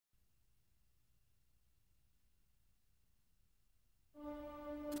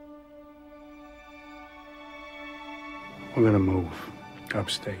We're gonna move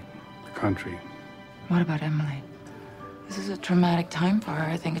upstate, the country. What about Emily? This is a traumatic time for her.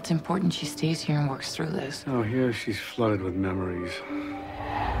 I think it's important she stays here and works through this. Oh, here she's flooded with memories.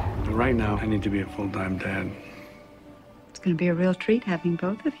 But right now, I need to be a full-time dad. It's going to be a real treat having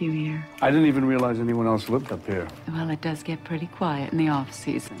both of you here. I didn't even realize anyone else lived up here. Well, it does get pretty quiet in the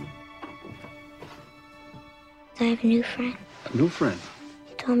off-season. I have a new friend. A new friend?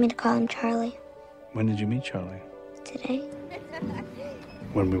 He told me to call him Charlie. When did you meet Charlie? Today.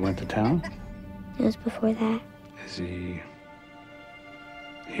 When we went to town? It was before that. Is he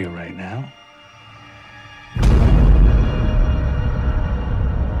here right now?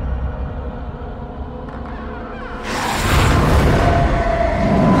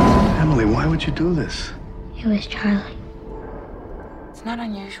 Emily, why would you do this? It was Charlie. It's not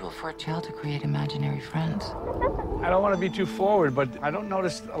unusual for a child to create imaginary friends. I don't want to be too forward, but I don't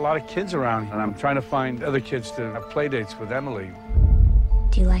notice a lot of kids around, and I'm trying to find other kids to have play dates with Emily.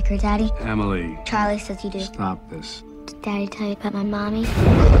 Do you like her, Daddy? Emily. Charlie says you do. Stop this. Did Daddy tell you about my mommy?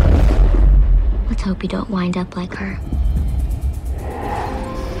 Let's hope you don't wind up like her.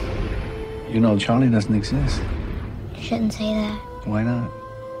 You know, Charlie doesn't exist. You shouldn't say that. Why not?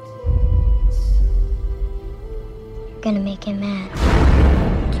 You're gonna make him mad.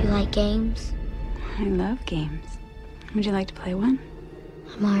 Do you like games? I love games. Would you like to play one?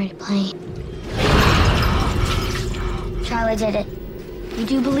 I'm already playing. Charlie did it. You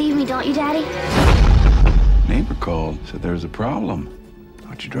do believe me, don't you, Daddy? Neighbor called, said there was a problem.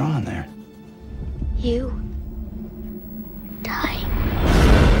 What you drawing there? You die.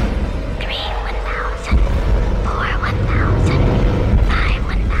 3 1,000, 4 1,000, 5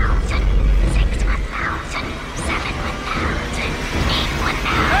 1,000, 6 1,000, 7 1,000, 8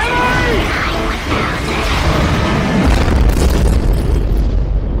 1,000, 9 1,000.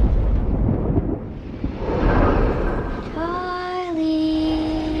 Charlie.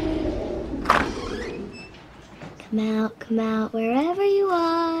 Come out, wherever you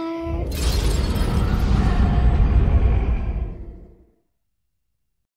are.